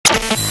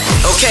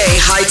Okay,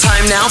 high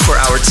time now for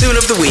our tune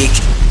of the week.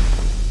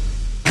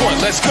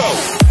 Let's go.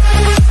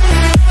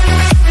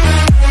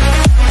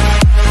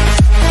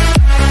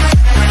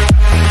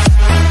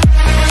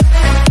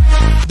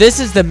 This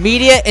is the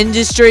Media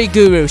Industry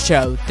Guru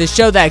Show, the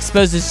show that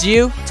exposes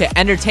you to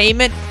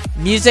entertainment,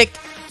 music,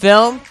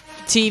 film,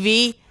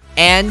 TV,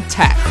 and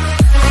tech.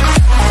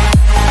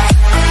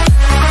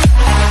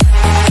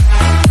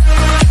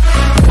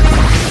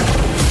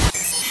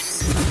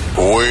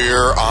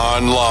 We're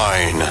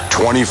online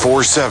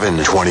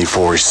 24/7.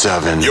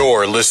 24/7.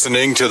 You're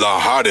listening to the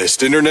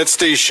hottest internet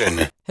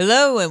station.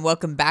 Hello and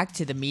welcome back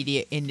to the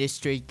Media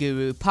Industry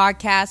Guru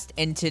podcast.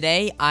 And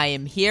today I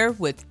am here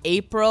with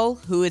April,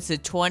 who is a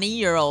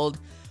 20-year-old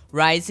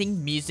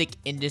rising music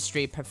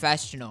industry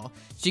professional.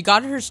 She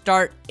got her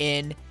start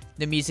in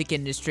the music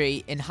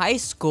industry in high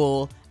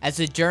school as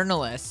a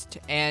journalist,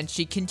 and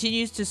she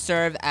continues to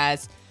serve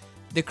as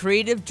the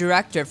creative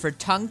director for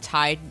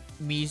Tongue-Tied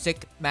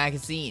Music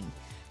magazine.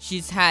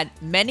 She's had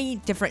many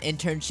different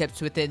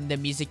internships within the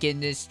music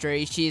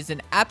industry. She is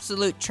an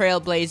absolute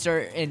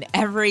trailblazer in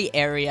every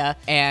area,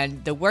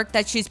 and the work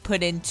that she's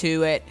put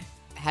into it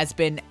has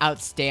been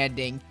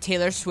outstanding.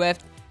 Taylor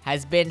Swift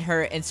has been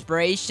her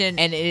inspiration,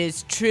 and it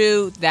is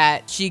true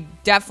that she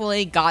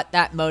definitely got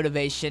that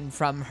motivation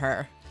from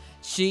her.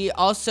 She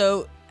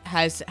also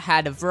has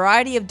had a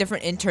variety of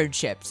different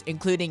internships,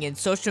 including in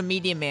social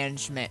media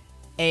management,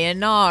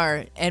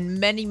 A&R, and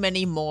many,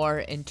 many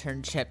more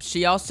internships.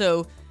 She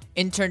also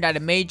interned at a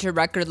major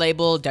record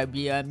label,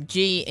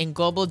 WMG, in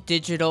global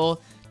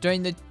digital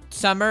during the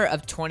summer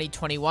of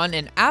 2021.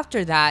 And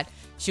after that,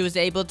 she was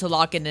able to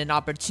lock in an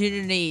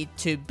opportunity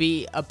to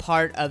be a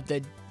part of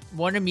the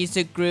Warner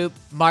Music Group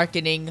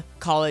marketing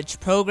college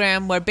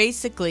program, where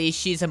basically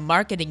she's a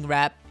marketing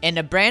rep and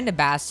a brand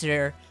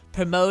ambassador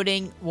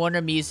promoting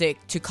Warner Music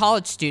to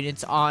college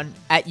students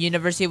at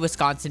University of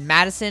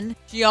Wisconsin-Madison.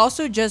 She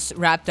also just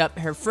wrapped up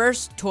her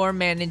first tour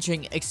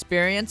managing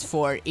experience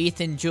for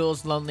Ethan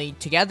Jules' Lonely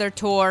Together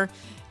tour,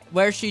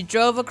 where she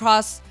drove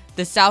across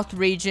the South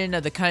region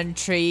of the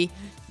country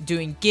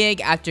doing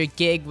gig after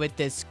gig with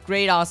this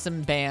great,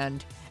 awesome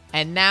band.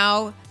 And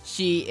now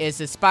she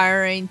is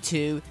aspiring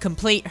to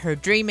complete her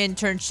dream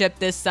internship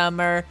this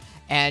summer.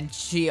 And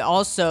she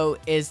also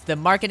is the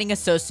marketing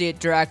associate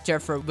director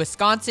for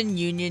Wisconsin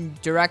Union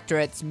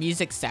Directorate's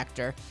music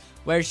sector,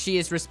 where she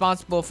is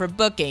responsible for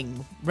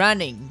booking,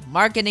 running,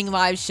 marketing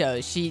live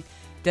shows. She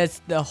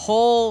does the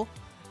whole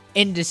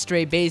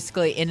industry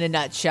basically in a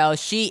nutshell.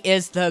 She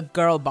is the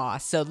girl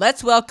boss. So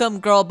let's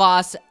welcome girl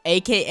boss,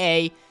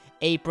 aka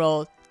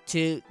April,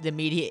 to the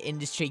Media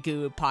Industry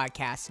Guru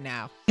podcast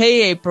now.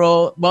 Hey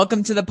April,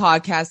 welcome to the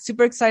podcast.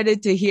 Super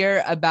excited to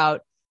hear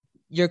about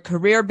your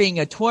career being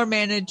a tour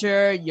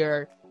manager.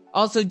 You're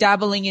also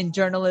dabbling in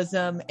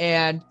journalism,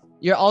 and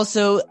you're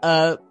also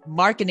a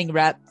marketing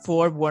rep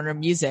for Warner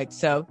Music.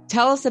 So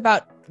tell us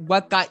about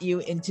what got you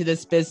into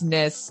this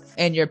business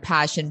and your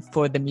passion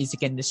for the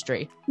music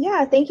industry.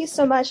 Yeah, thank you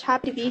so much.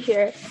 Happy to be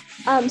here.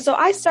 So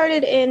I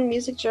started in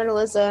music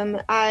journalism.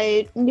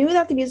 I knew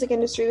that the music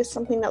industry was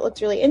something that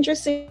looked really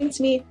interesting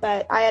to me,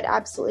 but I had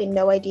absolutely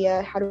no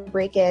idea how to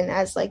break in,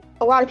 as like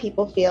a lot of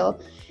people feel.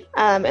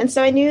 And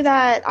so I knew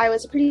that I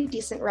was a pretty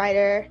decent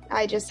writer.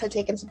 I just had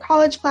taken some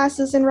college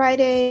classes in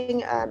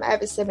writing. I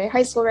obviously had my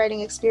high school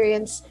writing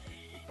experience.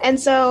 And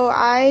so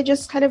I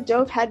just kind of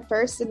dove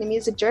headfirst into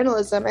music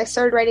journalism. I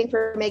started writing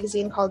for a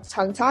magazine called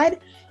Tongue-Tied.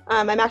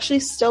 I'm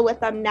actually still with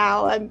them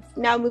now. I'm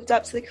now moved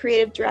up to the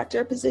creative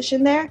director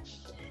position there.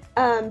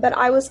 But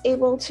I was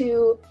able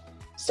to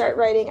start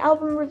writing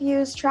album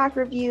reviews, track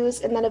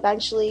reviews, and then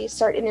eventually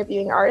start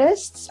interviewing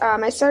artists.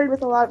 I started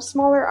with a lot of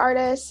smaller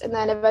artists and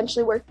then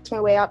eventually worked my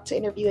way up to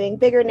interviewing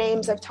bigger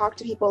names. I've talked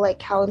to people like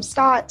Callum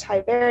Scott,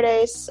 Ty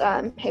Verdes,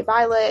 Hey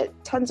Violet,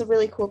 tons of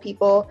really cool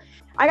people.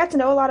 I got to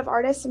know a lot of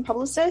artists and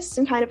publicists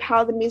and kind of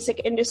how the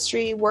music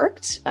industry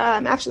worked.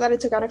 After that, I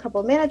took on a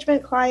couple of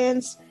management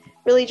clients,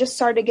 really just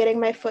started getting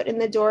my foot in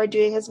the door,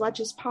 doing as much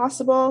as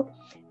possible.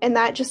 And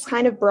that just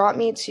kind of brought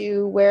me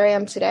to where I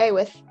am today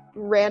with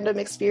random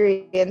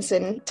experience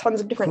in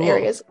tons of different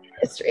areas of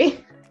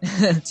history.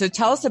 So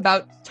tell us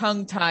about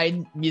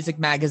Tongue-Tied Music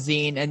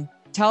magazine, and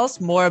tell us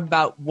more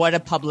about what a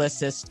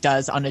publicist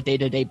does on a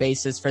day-to-day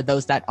basis for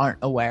those that aren't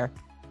aware.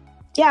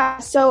 Yeah,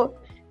 so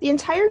the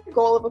entire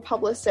goal of a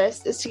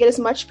publicist is to get as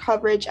much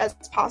coverage as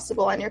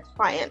possible on your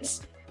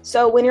clients.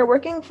 So when you're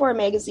working for a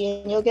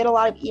magazine, you'll get a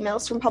lot of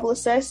emails from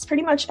publicists.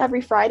 Pretty much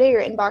every Friday,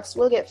 your inbox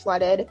will get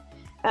flooded.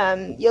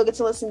 You'll get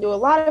to listen to a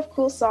lot of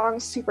cool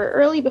songs super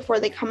early before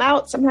they come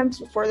out, sometimes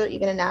before they're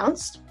even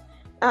announced.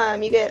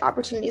 You get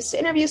opportunities to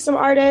interview some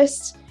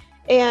artists,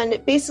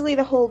 and basically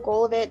the whole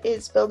goal of it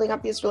is building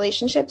up these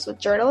relationships with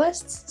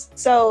journalists.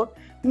 So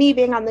me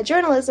being on the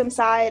journalism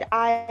side,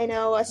 I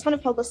know a ton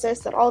of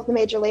publicists at all of the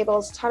major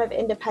labels, a ton of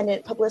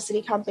independent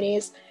publicity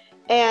companies,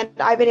 and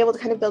I've been able to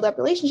kind of build up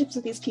relationships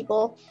with these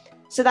people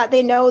so that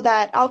they know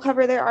that I'll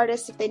cover their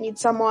artists if they need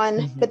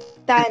someone, but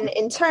then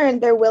in turn,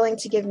 they're willing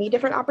to give me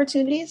different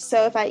opportunities.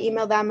 So if I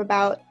email them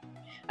about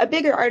a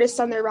bigger artist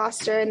on their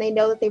roster and they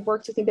know that they've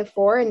worked with me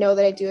before and know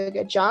that I do a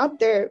good job,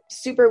 they're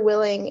super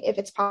willing, if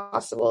it's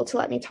possible, to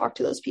let me talk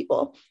to those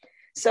people.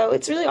 So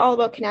it's really all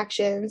about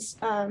connections,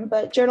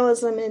 but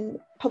journalism and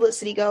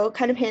publicity go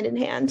kind of hand in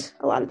hand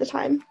a lot of the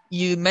time.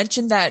 You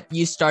mentioned that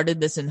you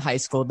started this in high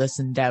school, this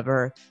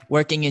endeavor,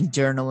 working in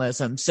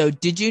journalism. So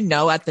did you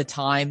know at the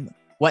time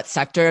what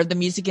sector of the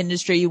music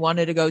industry you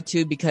wanted to go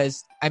to?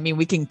 Because, I mean,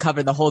 we can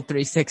cover the whole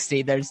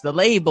 360. There's the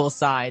label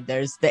side,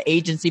 there's the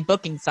agency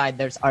booking side,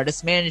 there's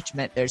artist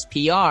management, there's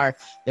PR,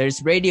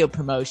 there's radio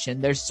promotion.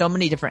 There's so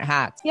many different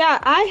hats. Yeah,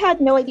 I had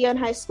no idea in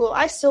high school.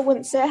 I still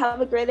wouldn't say I have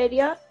a great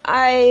idea.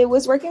 I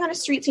was working on a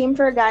street team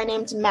for a guy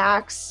named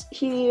Max.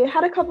 He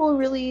had a couple of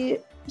really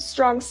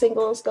strong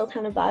singles go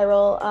kind of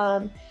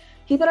viral.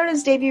 He put out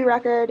his debut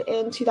record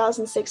in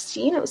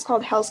 2016. It was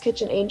called Hell's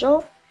Kitchen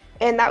Angel.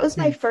 And that was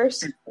my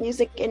first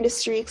music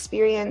industry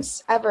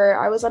experience ever.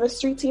 I was on a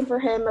street team for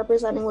him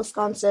representing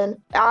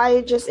Wisconsin.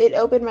 It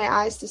opened my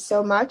eyes to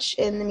so much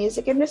in the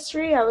music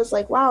industry. I was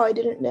like, wow, I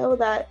didn't know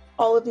that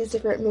all of these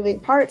different moving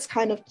parts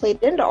kind of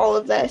played into all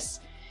of this.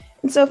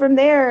 And so from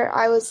there,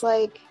 I was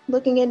like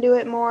looking into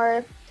it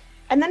more.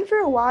 And then for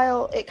a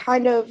while, it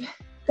kind of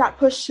got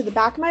pushed to the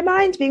back of my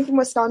mind. Being from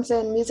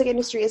Wisconsin, music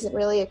industry isn't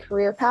really a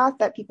career path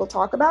that people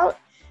talk about,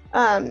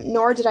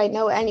 nor did I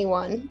know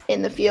anyone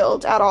in the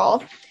field at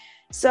all.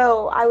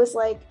 So I was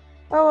like,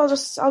 oh,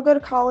 I'll go to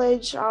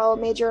college, I'll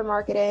major in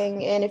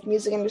marketing, and if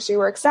music industry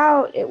works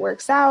out, it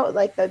works out.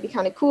 Like, that'd be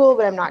kind of cool,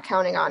 but I'm not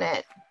counting on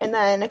it. And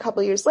then a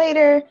couple years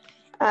later,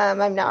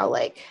 I'm now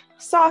like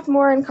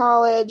sophomore in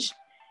college,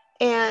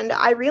 and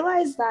I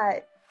realized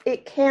that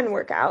it can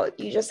work out.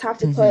 You just have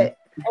to put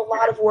a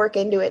lot of work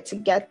into it to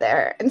get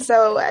there. And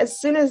so as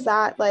soon as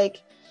that,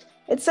 like,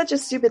 it's such a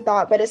stupid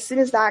thought, but as soon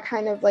as that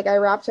kind of like I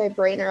wrapped my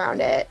brain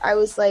around it, I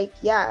was like,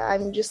 yeah,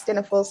 I'm just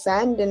gonna full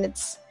send, and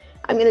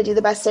I'm going to do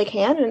the best I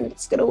can, and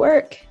it's going to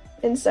work.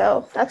 And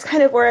so that's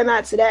kind of where I'm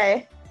at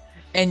today.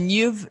 And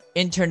you've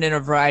interned in a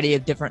variety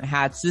of different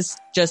hats. This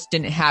just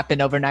didn't happen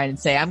overnight and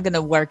say, I'm going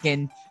to work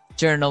in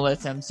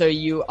journalism. So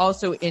you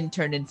also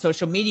interned in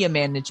social media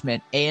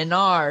management,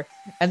 A&R,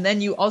 and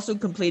then you also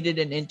completed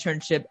an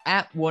internship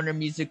at Warner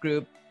Music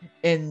Group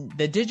in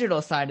the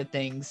digital side of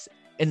things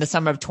in the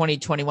summer of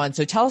 2021.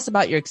 So tell us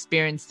about your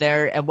experience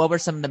there and what were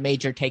some of the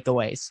major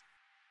takeaways?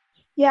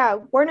 Yeah,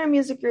 Warner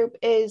Music Group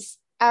is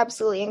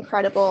absolutely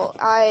incredible.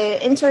 I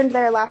interned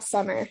there last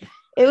summer.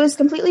 It was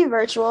completely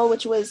virtual,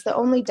 which was the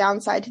only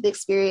downside to the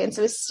experience.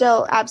 It was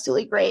still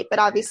absolutely great, but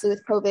obviously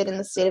with COVID and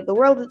the state of the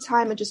world at the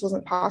time, it just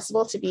wasn't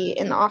possible to be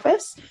in the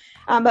office.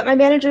 But my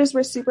managers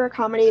were super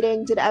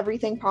accommodating, did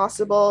everything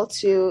possible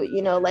to,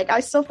 I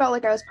still felt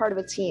like I was part of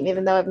a team,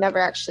 even though I've never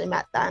actually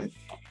met them.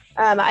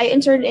 I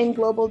interned in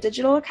global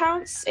digital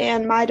accounts,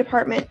 and my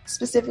department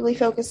specifically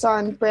focused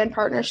on brand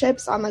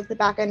partnerships on like the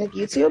back end of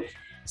YouTube.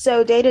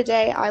 So day to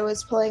day, I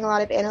was pulling a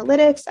lot of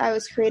analytics. I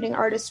was creating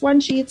artist one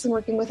sheets and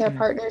working with our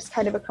partners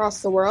kind of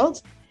across the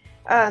world.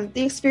 The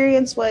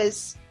experience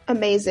was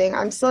amazing.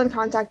 I'm still in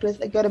contact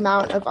with a good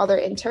amount of other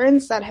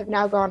interns that have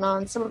now gone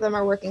on. Some of them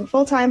are working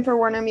full time for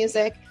Warner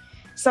Music.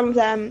 Some of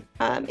them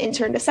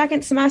interned a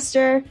second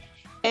semester.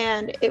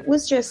 And it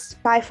was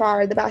just by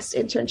far the best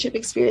internship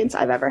experience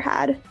I've ever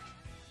had.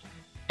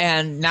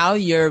 And now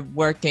you're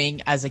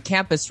working as a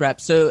campus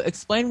rep. So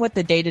explain what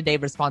the day-to-day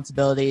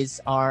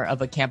responsibilities are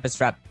of a campus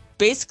rep.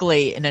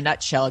 Basically, in a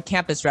nutshell, a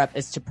campus rep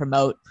is to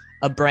promote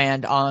a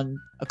brand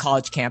on a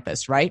college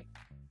campus, right?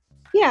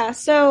 Yeah,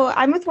 so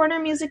I'm with Warner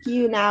Music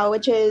U now,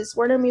 which is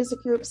Warner Music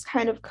Group's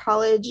kind of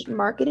college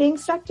marketing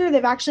sector.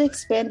 They've actually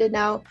expanded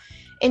now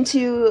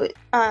into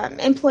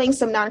employing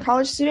some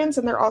non-college students,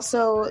 and they're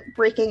also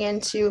breaking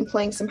into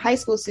employing some high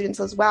school students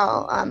as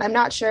well. I'm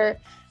not sure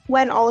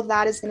when all of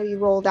that is going to be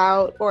rolled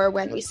out or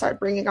when we start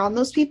bringing on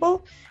those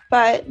people,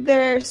 but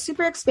they're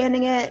super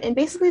expanding it. And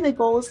basically the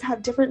goal is to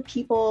have different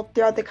people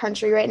throughout the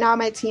country. Right now,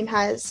 my team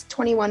has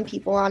 21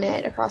 people on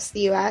it across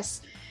the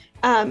US.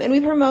 And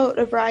we promote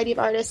a variety of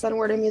artists on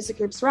Warner Music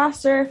Group's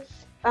roster.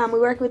 We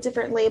work with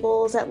different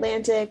labels.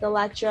 Atlantic,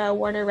 Elektra,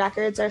 Warner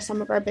Records are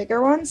some of our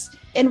bigger ones.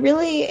 And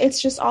really,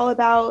 it's just all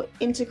about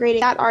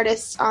integrating that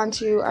artists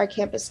onto our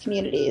campus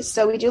communities.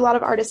 So we do a lot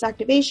of artist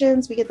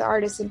activations. We get the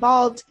artists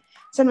involved.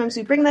 Sometimes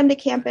we bring them to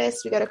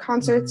campus. We go to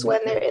concerts when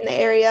they're in the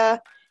area.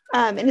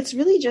 And it's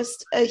really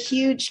just a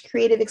huge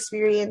creative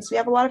experience. We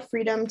have a lot of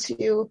freedom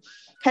to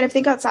kind of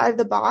think outside of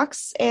the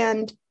box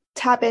and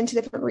tap into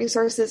different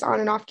resources on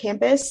and off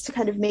campus to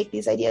kind of make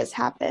these ideas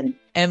happen.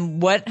 And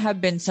what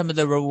have been some of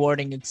the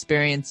rewarding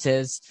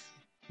experiences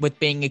with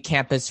being a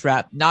campus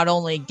rep? Not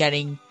only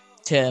getting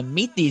to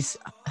meet these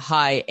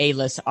high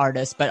A-list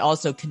artists, but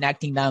also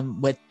connecting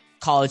them with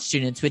college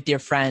students, with your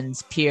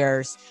friends,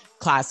 peers,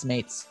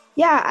 classmates.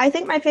 Yeah, I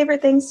think my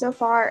favorite thing so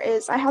far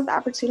is I had the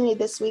opportunity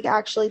this week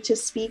actually to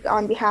speak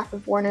on behalf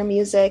of Warner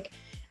Music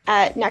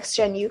at Next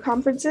Gen U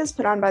conferences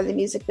put on by the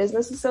Music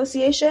Business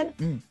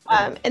Association.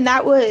 And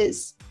that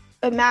was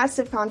a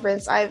massive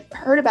conference. I've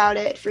heard about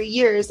it for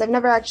years. I've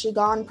never actually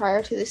gone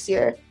prior to this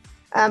year.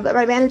 But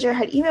my manager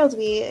had emailed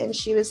me and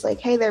she was like,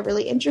 hey, they're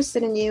really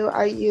interested in you.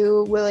 Are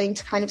you willing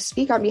to kind of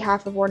speak on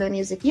behalf of Warner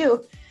Music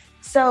U?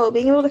 So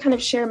being able to kind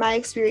of share my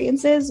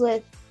experiences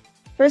with,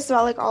 first of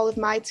all, like all of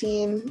my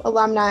team,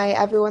 alumni,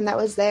 everyone that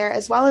was there,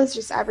 as well as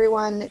just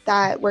everyone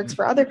that works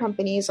for other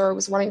companies or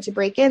was wanting to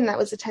break in that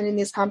was attending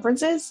these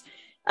conferences.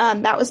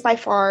 That was by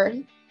far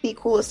the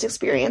coolest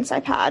experience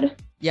I've had.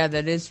 Yeah,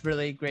 that is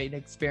really a great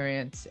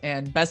experience.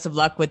 And best of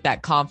luck with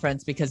that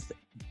conference, because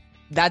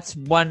that's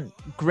one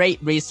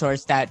great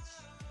resource that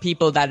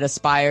people that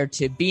aspire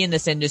to be in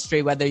this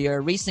industry, whether you're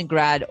a recent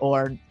grad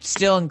or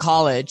still in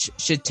college,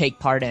 should take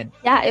part in.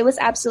 Yeah, it was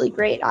absolutely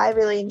great. I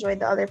really enjoyed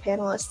the other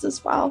panelists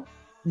as well.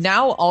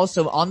 Now,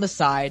 also on the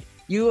side,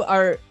 you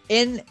are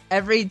in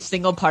every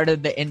single part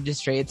of the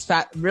industry. It's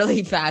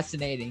really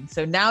fascinating.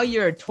 So now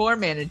you're a tour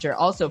manager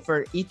also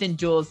for Ethan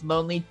Jule's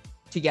Lonely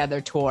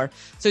Together tour.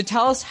 So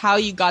tell us how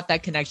you got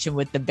that connection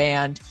with the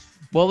band.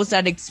 What was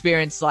that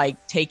experience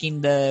like,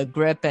 taking the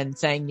grip and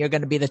saying you're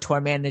going to be the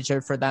tour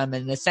manager for them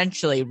and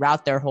essentially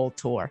route their whole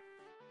tour?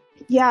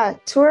 Yeah,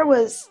 tour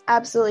was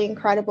absolutely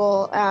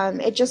incredible.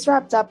 It just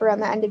wrapped up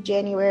around the end of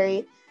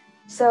January.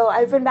 So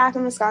I've been back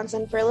in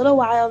Wisconsin for a little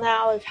while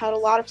now. I've had a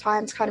lot of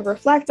time to kind of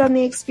reflect on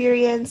the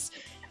experience.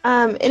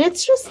 And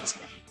it's just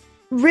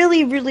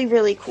really, really,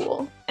 really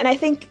cool. And I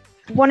think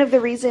one of the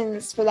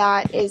reasons for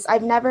that is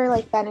I've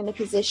never been in a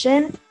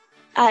position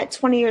at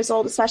 20 years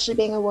old, especially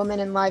being a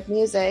woman in live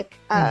music.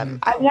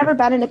 I've never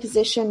been in a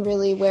position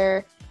really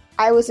where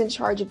I was in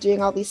charge of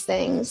doing all these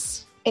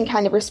things and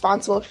kind of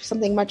responsible for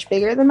something much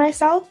bigger than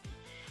myself.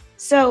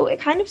 So it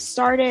kind of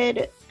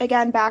started,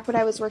 again, back when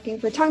I was working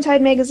for Tongue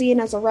Tied magazine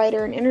as a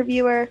writer and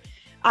interviewer.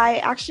 I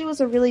actually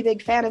was a really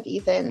big fan of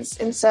Ethan's.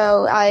 And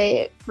so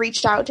I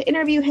reached out to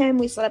interview him.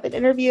 We set up an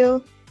interview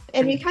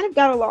and we kind of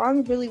got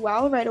along really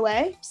well right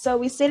away. So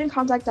we stayed in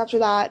contact after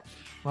that.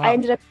 Wow. I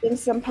ended up doing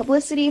some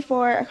publicity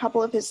for a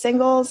couple of his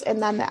singles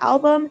and then the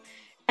album.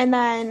 And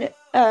then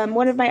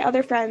one of my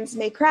other friends,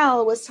 May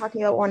Krell, was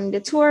talking about wanting to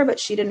tour, but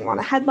she didn't want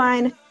to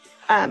headline.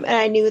 And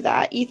I knew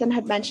that Ethan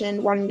had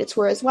mentioned wanting to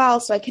tour as well.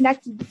 So I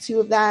connected the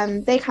two of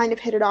them. They kind of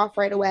hit it off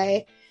right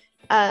away.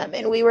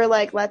 And we were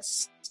like,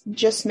 let's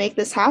just make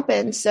this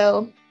happen.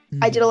 So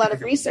I did a lot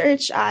of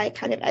research. I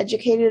kind of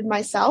educated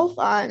myself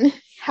on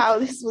how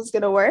this was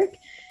going to work.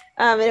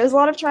 And it was a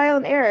lot of trial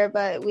and error,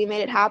 but we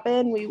made it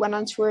happen. We went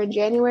on tour in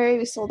January.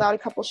 We sold out a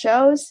couple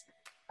shows.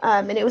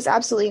 And it was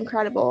absolutely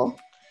incredible.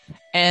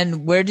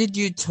 And where did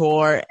you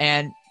tour?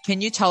 And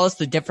can you tell us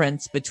the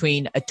difference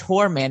between a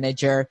tour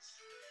manager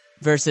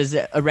versus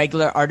a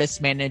regular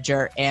artist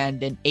manager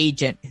and an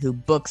agent who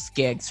books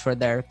gigs for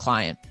their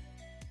client?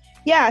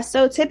 Yeah,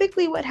 so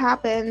typically what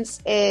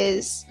happens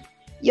is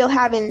you'll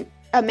have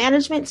a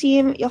management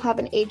team, you'll have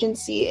an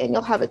agency, and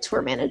you'll have a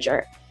tour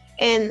manager.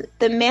 And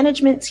the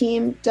management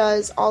team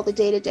does all the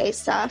day-to-day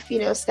stuff,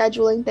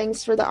 scheduling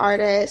things for the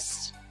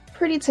artist,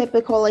 pretty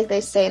typical, like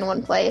they stay in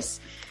one place.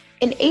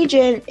 An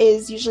agent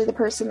is usually the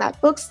person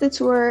that books the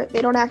tour.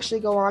 They don't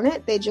actually go on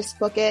it. They just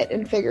book it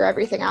and figure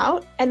everything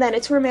out. And then a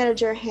tour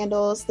manager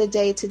handles the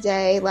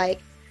day-to-day, like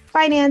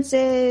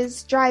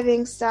finances,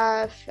 driving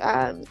stuff,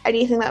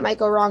 anything that might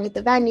go wrong at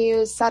the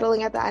venues,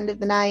 settling at the end of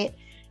the night.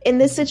 In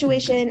this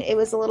situation, it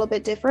was a little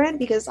bit different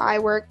because I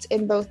worked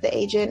in both the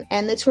agent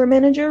and the tour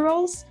manager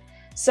roles.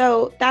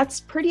 So that's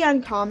pretty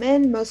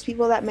uncommon. Most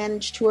people that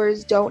manage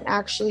tours don't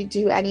actually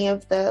do any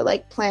of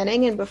the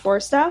planning and before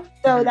stuff.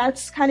 So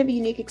that's kind of a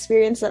unique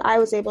experience that I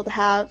was able to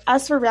have.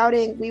 As for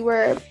routing, we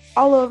were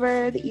all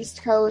over the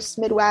East Coast,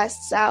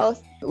 Midwest,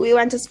 South. We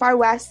went as far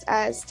west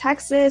as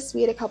Texas.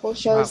 We had a couple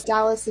shows,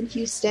 Dallas and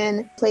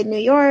Houston, played New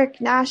York,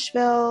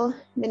 Nashville,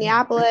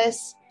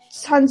 Minneapolis,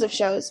 tons of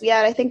shows. We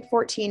had, I think,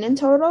 14 in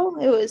total.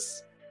 It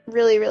was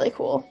really, really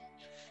cool.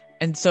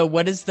 And so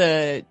what is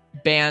the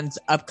band's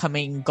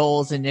upcoming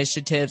goals,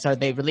 initiatives? Are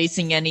they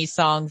releasing any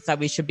songs that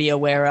we should be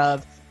aware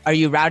of? Are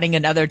you routing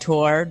another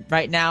tour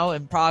right now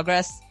in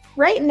progress?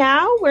 Right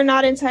now, we're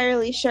not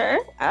entirely sure.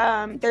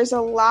 There's a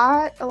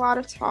lot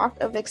of talk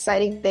of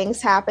exciting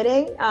things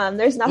happening.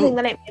 There's nothing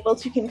that I'm able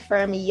to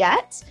confirm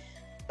yet,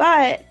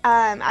 but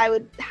I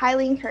would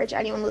highly encourage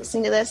anyone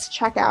listening to this to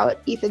check out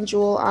Ethan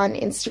Jule on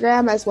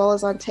Instagram as well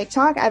as on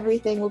TikTok.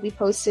 Everything will be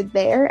posted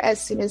there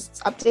as soon as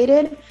it's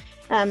updated.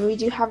 We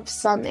do have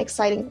some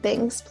exciting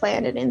things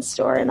planned and in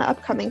store in the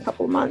upcoming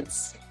couple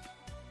months.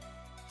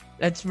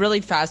 That's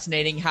really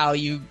fascinating how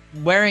you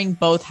wearing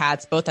both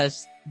hats, both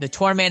as the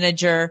tour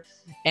manager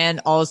and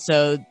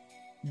also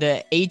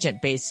the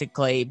agent,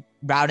 basically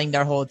routing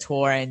their whole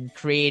tour and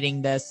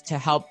creating this to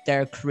help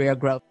their career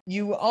grow.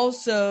 You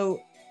also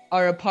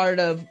are a part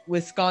of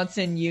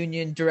Wisconsin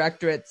Union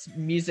Directorate's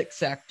music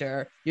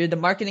sector. You're the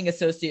marketing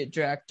associate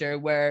director,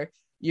 where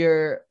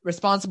you're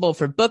responsible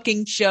for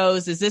booking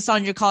shows. Is this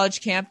on your college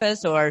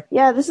campus or?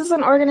 Yeah, this is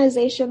an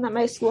organization that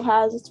my school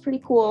has. It's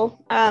pretty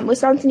cool.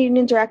 Wisconsin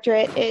Union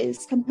Directorate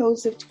is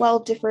composed of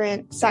 12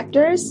 different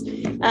sectors.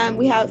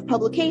 We have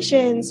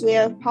publications, we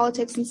have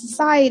politics and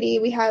society,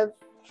 we have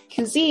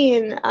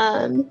cuisine,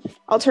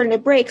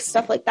 alternative breaks,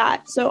 stuff like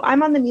that. So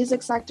I'm on the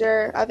music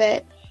sector of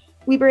it.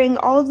 We bring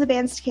all of the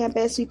bands to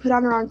campus. We put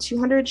on around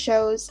 200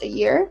 shows a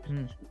year.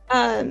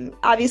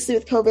 Obviously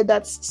with COVID,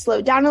 that's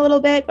slowed down a little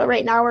bit, but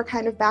right now we're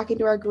kind of back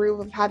into our groove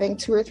of having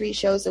 2 or 3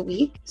 shows a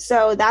week.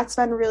 So that's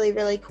been really,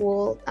 really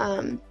cool.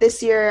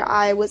 This year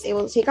I was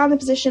able to take on the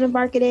position of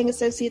marketing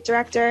associate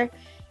director.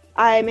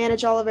 I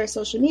manage all of our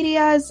social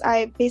medias.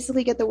 I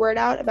basically get the word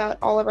out about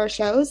all of our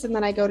shows, and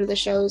then I go to the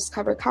shows,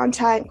 cover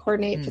content,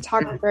 coordinate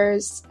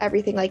photographers,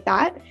 everything like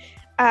that.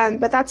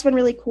 But that's been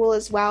really cool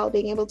as well,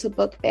 being able to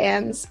book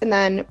bands and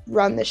then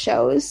run the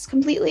shows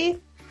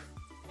completely.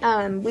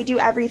 We do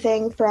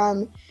everything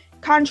from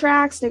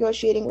contracts,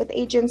 negotiating with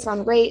agents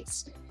on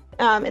rates,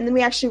 and then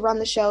we actually run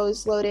the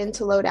shows load in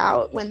to load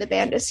out when the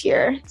band is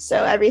here.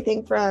 So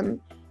everything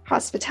from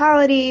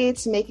hospitality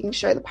to making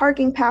sure the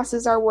parking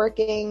passes are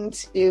working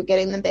to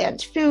getting the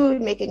band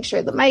food, making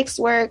sure the mics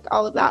work,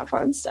 all of that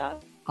fun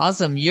stuff.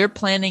 Awesome. You're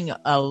planning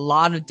a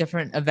lot of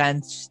different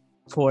events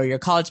for your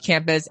college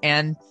campus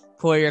and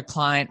for your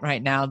client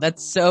right now.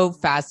 That's so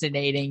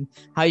fascinating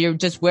how you're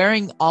just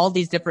wearing all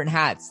these different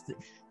hats.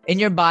 In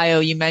your bio,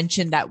 you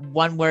mentioned that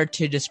one word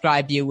to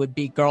describe you would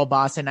be girl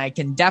boss, and I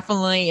can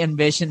definitely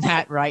envision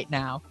that right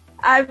now.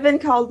 I've been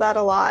called that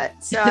a lot,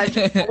 so I've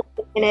just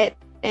taken it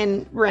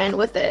and ran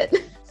with it.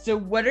 So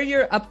what are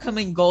your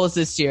upcoming goals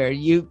this year?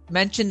 You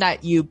mentioned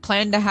that you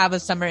plan to have a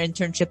summer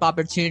internship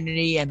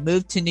opportunity and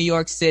move to New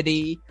York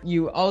City.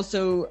 You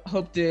also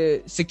hope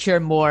to secure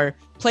more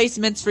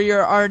placements for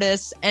your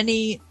artists.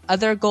 Any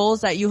other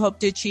goals that you hope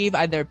to achieve,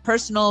 either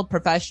personal,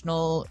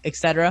 professional,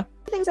 etc.?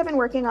 Things I've been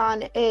working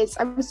on is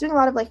I was doing a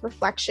lot of like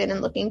reflection and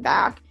looking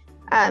back.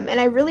 And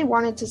I really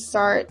wanted to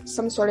start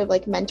some sort of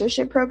like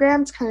mentorship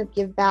program to kind of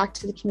give back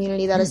to the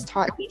community that has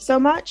taught me so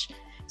much.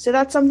 So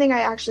that's something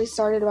I actually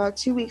started about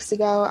 2 weeks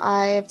ago.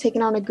 I have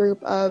taken on a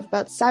group of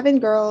about 7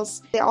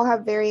 girls. They all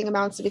have varying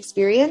amounts of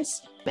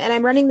experience. And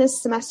I'm running this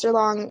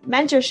semester-long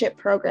mentorship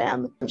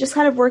program. I'm just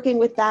kind of working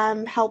with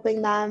them,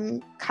 helping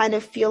them kind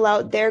of feel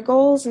out their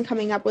goals and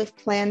coming up with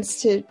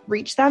plans to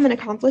reach them and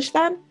accomplish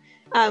them.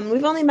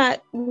 We've only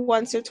met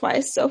once or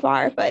twice so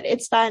far, but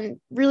it's been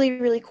really,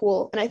 really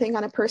cool. And I think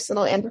on a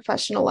personal and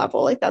professional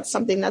level, like that's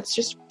something that's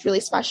just really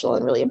special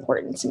and really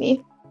important to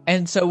me.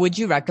 And so would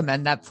you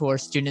recommend that for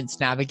students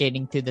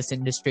navigating through this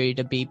industry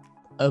to be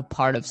a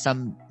part of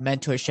some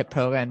mentorship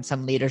program,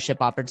 some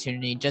leadership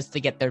opportunity just to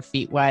get their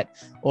feet wet,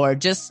 or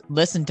just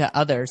listen to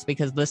others?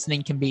 Because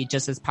listening can be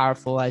just as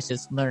powerful as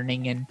just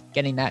learning and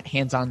getting that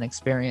hands-on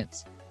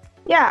experience.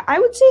 Yeah, I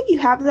would say if you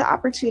have the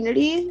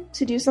opportunity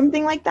to do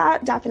something like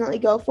that, definitely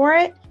go for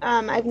it.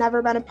 I've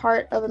never been a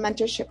part of a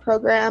mentorship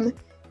program,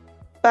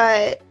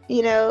 but,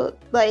 you know,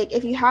 like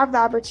if you have the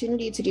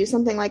opportunity to do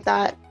something like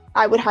that,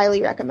 I would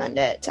highly recommend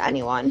it to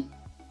anyone.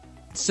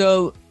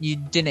 So you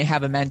didn't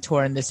have a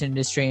mentor in this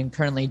industry and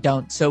currently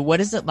don't. So what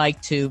is it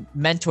like to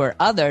mentor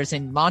others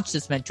and launch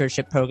this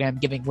mentorship program,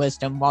 giving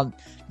wisdom while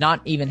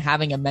not even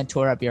having a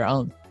mentor of your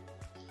own?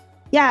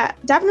 Yeah,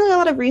 definitely a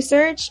lot of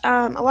research.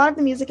 A lot of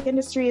the music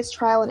industry is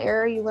trial and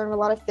error. You learn a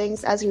lot of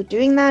things as you're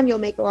doing them. You'll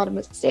make a lot of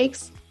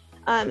mistakes.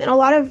 And a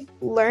lot of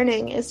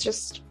learning is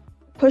just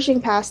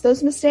pushing past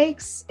those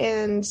mistakes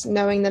and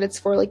knowing that it's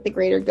for like the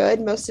greater good.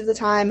 Most of the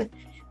time,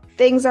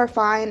 things are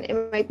fine.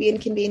 It might be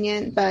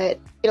inconvenient, but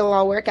it'll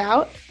all work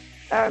out.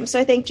 So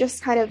I think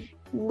just kind of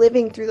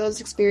living through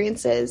those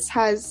experiences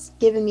has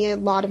given me a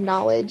lot of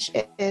knowledge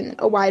in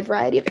a wide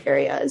variety of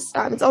areas.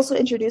 It's also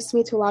introduced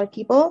me to a lot of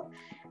people.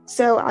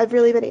 So I've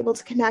really been able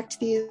to connect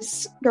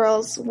these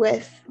girls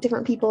with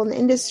different people in the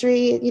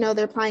industry. You know,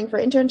 they're applying for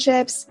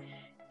internships.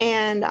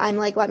 And I'm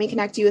like, let me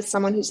connect you with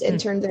someone who's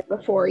interned there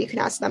before. You can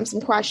ask them some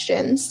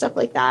questions, stuff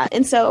like that.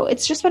 And so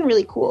it's just been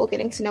really cool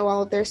getting to know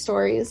all of their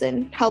stories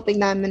and helping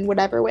them in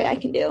whatever way I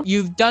can do.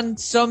 You've done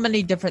so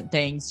many different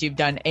things. You've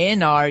done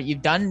A&R,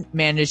 you've done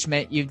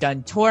management, you've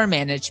done tour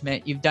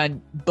management, you've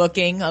done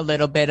booking, a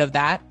little bit of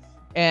that,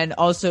 and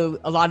also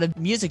a lot of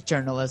music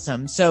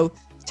journalism. So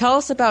tell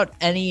us about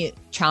any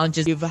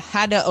challenges you've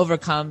had to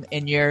overcome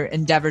in your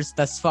endeavors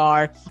thus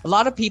far. A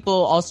lot of people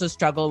also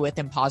struggle with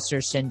imposter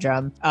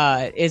syndrome.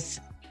 It's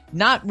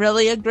not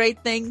really a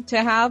great thing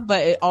to have,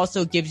 but it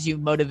also gives you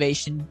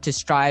motivation to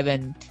strive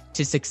and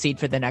to succeed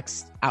for the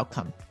next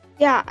outcome.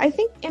 Yeah, I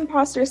think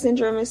imposter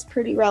syndrome is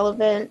pretty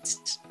relevant.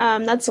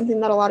 That's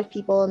something that a lot of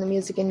people in the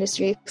music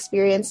industry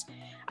experience.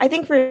 I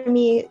think for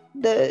me,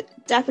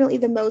 definitely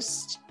the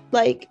most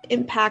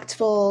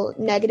impactful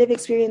negative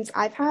experience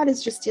I've had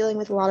is just dealing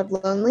with a lot of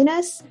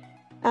loneliness.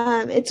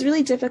 It's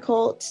really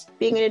difficult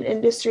being in an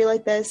industry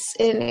like this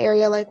in an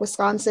area like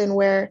Wisconsin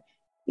where,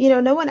 you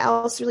know, no one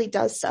else really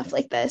does stuff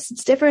like this.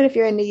 It's different if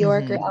you're in New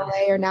York or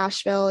LA or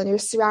Nashville and you're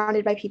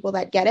surrounded by people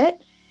that get it.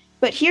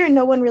 But here,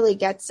 no one really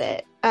gets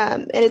it.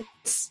 And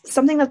it's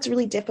something that's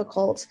really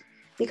difficult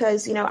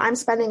because, you know, I'm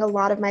spending a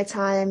lot of my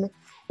time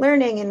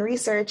learning and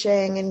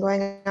researching and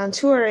going on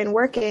tour and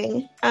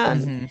working.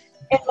 And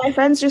my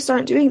friends just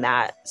aren't doing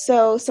that.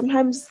 So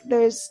sometimes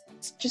there's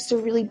just a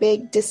really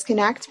big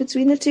disconnect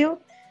between the two.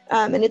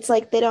 And it's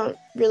like they don't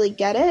really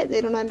get it.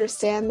 They don't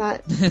understand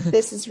that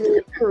this is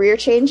really career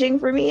changing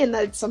for me and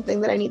that's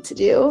something that I need to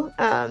do.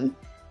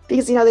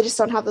 because, they just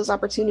don't have those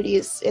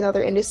opportunities in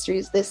other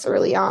industries this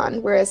early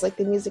on. Whereas like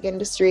the music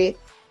industry,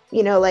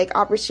 like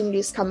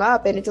opportunities come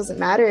up and it doesn't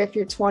matter if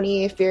you're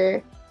 20, if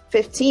you're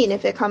 15,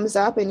 if it comes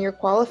up and you're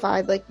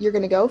qualified, like you're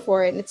going to go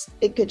for it, and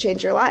it could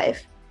change your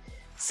life.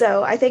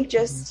 So I think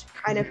just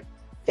kind of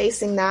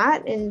facing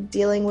that and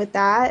dealing with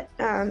that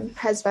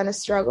has been a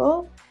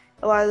struggle.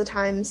 A lot of the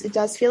times it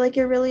does feel like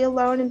you're really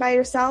alone and by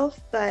yourself,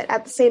 but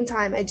at the same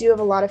time, I do have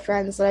a lot of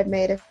friends that I've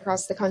made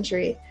across the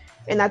country,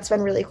 and that's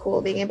been really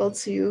cool, being able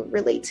to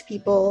relate to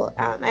people.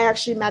 I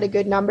actually met a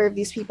good number of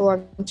these people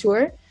on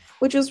tour,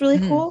 which was really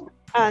cool.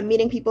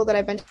 Meeting people that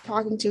I've been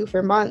talking to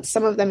for months,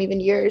 some of them even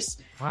years.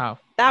 Wow.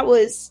 That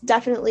was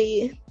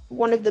definitely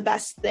one of the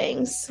best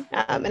things.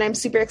 And I'm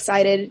super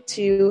excited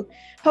to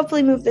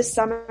hopefully move this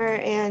summer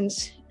and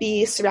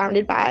be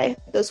surrounded by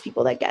those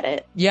people that get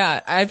it.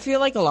 Yeah, I feel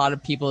like a lot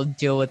of people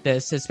deal with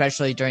this,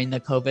 especially during the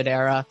COVID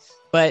era.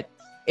 But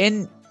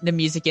in the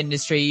music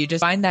industry, you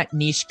just find that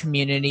niche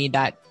community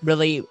that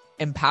really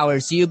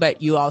empowers you,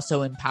 but you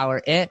also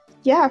empower it.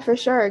 Yeah, for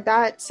sure.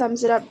 That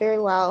sums it up very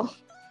well.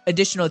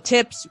 Additional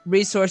tips,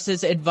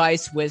 resources,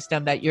 advice,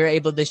 wisdom that you're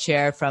able to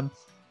share from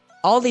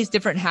all these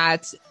different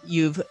hats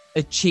you've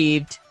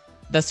achieved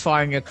thus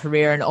far in your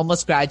career, and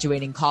almost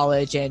graduating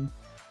college and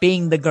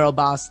being the girl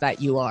boss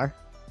that you are.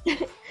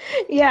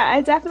 Yeah,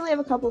 I definitely have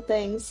a couple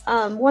things.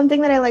 One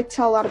thing that I like to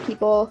tell a lot of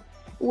people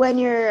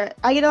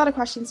I get a lot of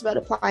questions about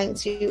applying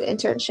to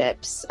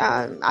internships.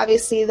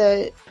 Obviously,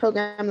 the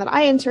program that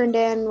I interned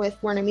in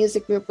with Warner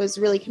Music Group was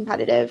really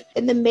competitive.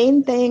 And the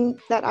main thing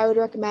that I would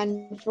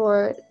recommend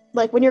for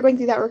like when you're going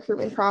through that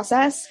recruitment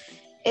process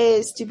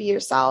is to be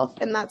yourself.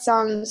 And that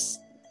sounds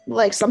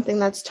like something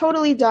that's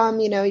totally dumb.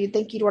 You'd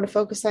think you'd want to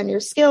focus on your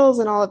skills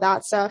and all of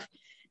that stuff.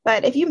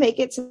 But if you make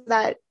it to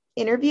that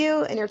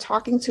interview and you're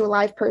talking to a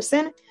live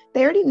person,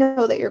 they already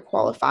know that you're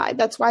qualified.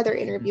 That's why they're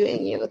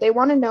interviewing you. They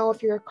want to know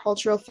if you're a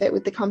cultural fit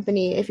with the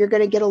company, if you're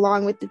going to get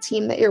along with the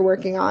team that you're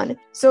working on.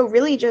 So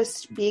really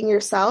just being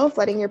yourself,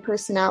 letting your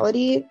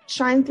personality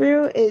shine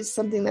through is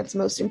something that's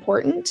most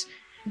important.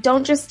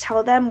 Don't just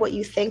tell them what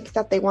you think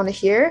that they want to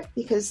hear,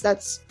 because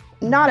that's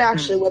not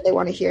actually what they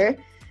want to hear,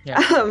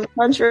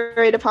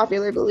 contrary to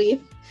popular belief.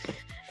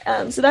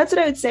 So that's what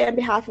I would say on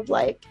behalf of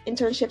like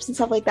internships and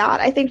stuff like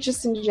that. I think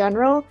just in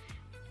general,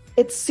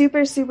 it's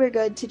super, super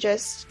good to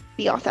just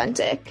be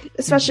authentic,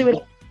 especially when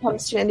it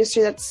comes to an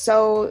industry that's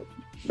so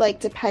like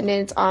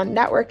dependent on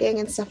networking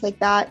and stuff like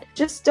that.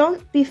 Just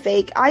don't be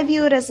fake. I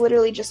view it as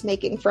literally just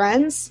making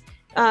friends.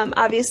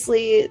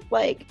 Obviously,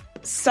 like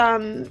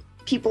some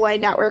people I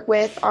network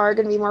with are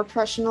going to be more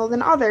professional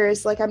than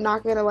others. Like I'm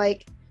not going to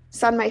like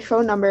send my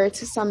phone number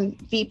to some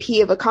VP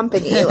of a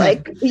company.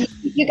 Like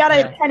you got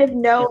to kind of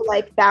know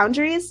like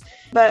boundaries.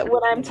 But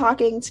when I'm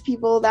talking to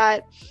people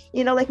that,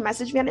 like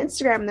message me on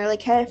Instagram and they're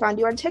like, hey, I found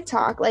you on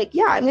TikTok. Like,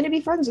 yeah, I'm going to be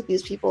friends with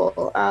these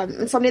people.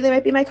 And someday they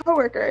might be my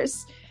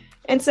coworkers.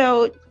 And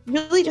so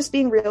really just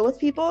being real with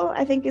people,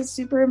 I think is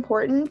super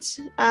important,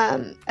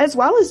 as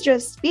well as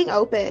just being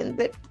open.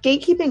 That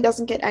gatekeeping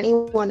doesn't get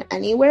anyone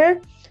anywhere.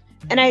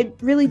 And I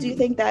really do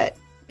think that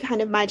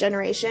kind of my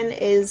generation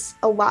is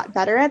a lot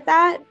better at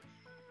that.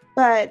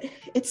 But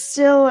it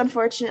still,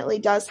 unfortunately,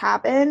 does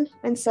happen.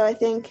 And so I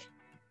think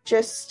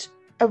just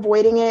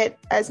avoiding it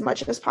as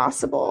much as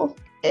possible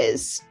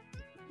is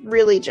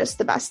really just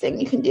the best thing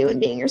you can do in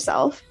being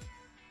yourself.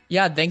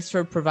 Yeah, thanks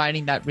for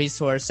providing that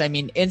resource. I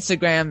mean,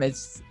 Instagram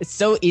it's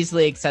so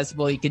easily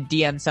accessible. You could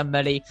DM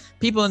somebody.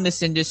 People in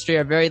this industry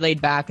are very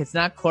laid back. It's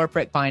not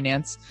corporate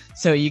finance.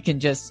 So you can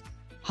just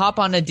hop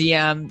on a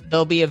DM.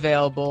 They'll be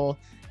available.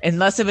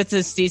 Unless if it's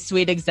a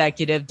C-suite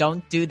executive,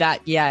 don't do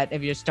that yet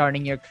if you're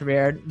starting your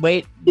career.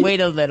 Wait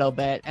a little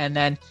bit and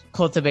then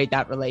cultivate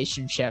that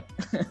relationship.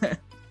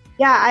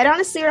 Yeah, I'd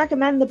honestly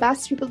recommend the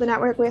best people to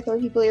network with are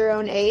people your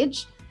own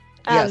age.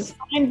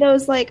 Find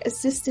those like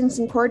assistants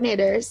and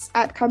coordinators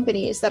at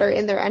companies that are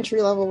in their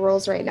entry-level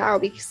roles right now,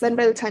 because then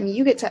by the time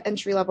you get to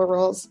entry-level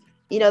roles,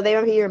 they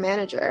might be your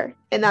manager,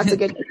 and that's a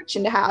good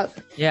connection to have.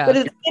 Yeah. But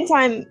at the same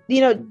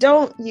time,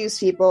 don't use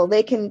people.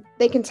 They can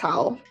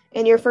tell.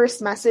 And your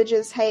first message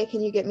is, hey,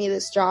 can you get me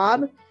this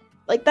job?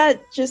 Like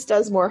that just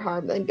does more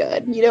harm than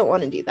good. You don't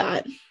want to do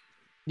that.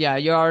 Yeah,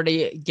 you're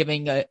already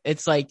giving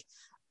it's like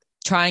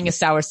trying a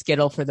sour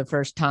Skittle for the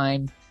first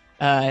time.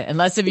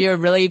 Unless if you're a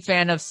really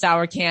fan of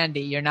sour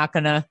candy, you're not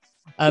going to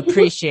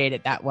appreciate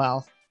it that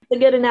well. A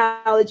good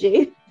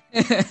analogy.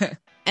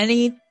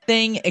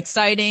 Anything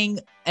exciting?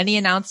 Any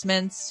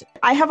announcements?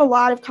 I have a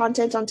lot of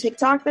content on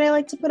TikTok that I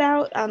like to put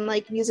out on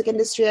like music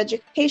industry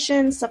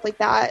education, stuff like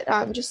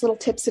that. Just little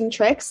tips and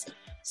tricks.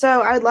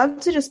 So I would love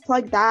to just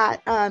plug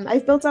that.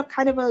 I've built up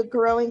kind of a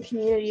growing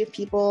community of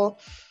people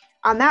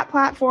on that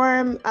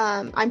platform.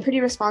 I'm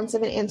pretty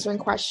responsive in answering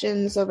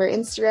questions over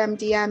Instagram,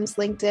 DMs,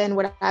 LinkedIn,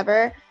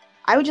 whatever.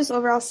 I would just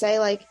overall say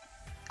like,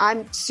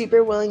 I'm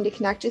super willing to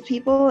connect with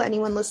people.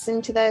 Anyone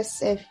listening to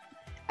this, if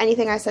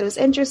anything I said was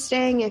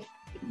interesting, if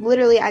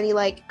literally any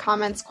like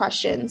comments,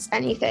 questions,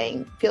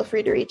 anything, feel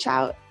free to reach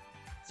out.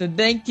 So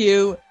thank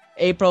you,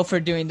 April, for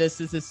doing this.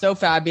 This is so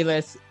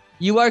fabulous.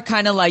 you are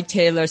kind of like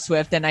Taylor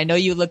Swift, and I know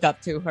you look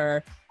up to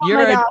her. Oh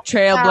You're my a God.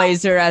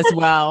 trailblazer as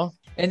well.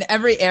 In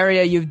every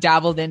area you've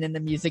dabbled in the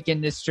music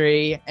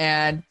industry,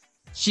 and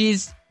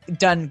she's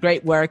done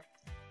great work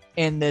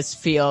in this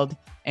field.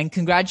 And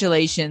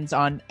congratulations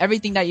on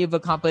everything that you've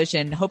accomplished,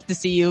 and hope to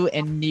see you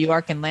in New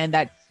York and land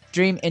that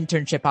dream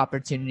internship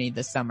opportunity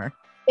this summer.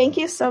 Thank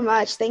you so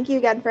much. Thank you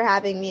again for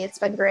having me. It's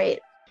been great.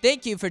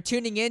 Thank you for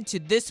tuning in to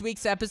this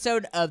week's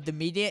episode of the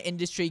Media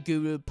Industry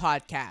Guru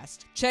podcast.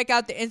 Check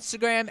out the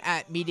Instagram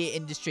at Media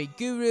Industry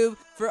Guru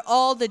for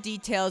all the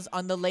details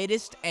on the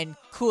latest and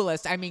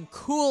coolest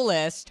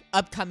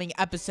upcoming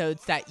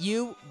episodes that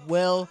you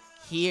will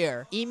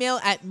hear. Email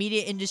at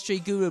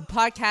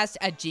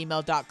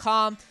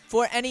mediaindustrygurupodcast@gmail.com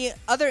for any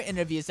other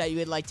interviews that you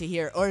would like to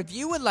hear, or if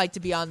you would like to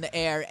be on the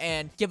air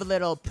and give a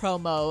little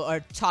promo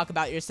or talk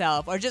about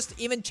yourself, or just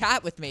even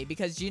chat with me,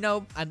 because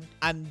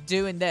I'm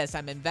doing this,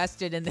 I'm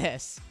invested in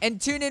this.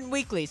 And tune in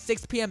weekly,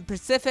 6 p.m.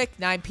 Pacific,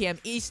 9 p.m.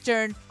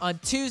 Eastern, on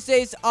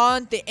Tuesdays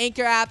on the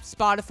Anchor app,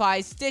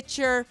 Spotify,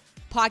 Stitcher,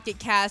 Pocket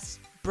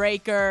Cast,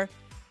 Breaker,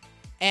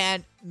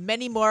 and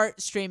many more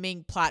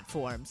streaming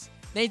platforms.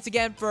 Thanks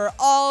again for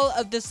all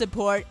of the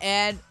support,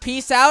 and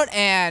peace out,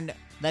 and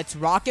let's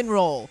rock and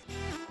roll.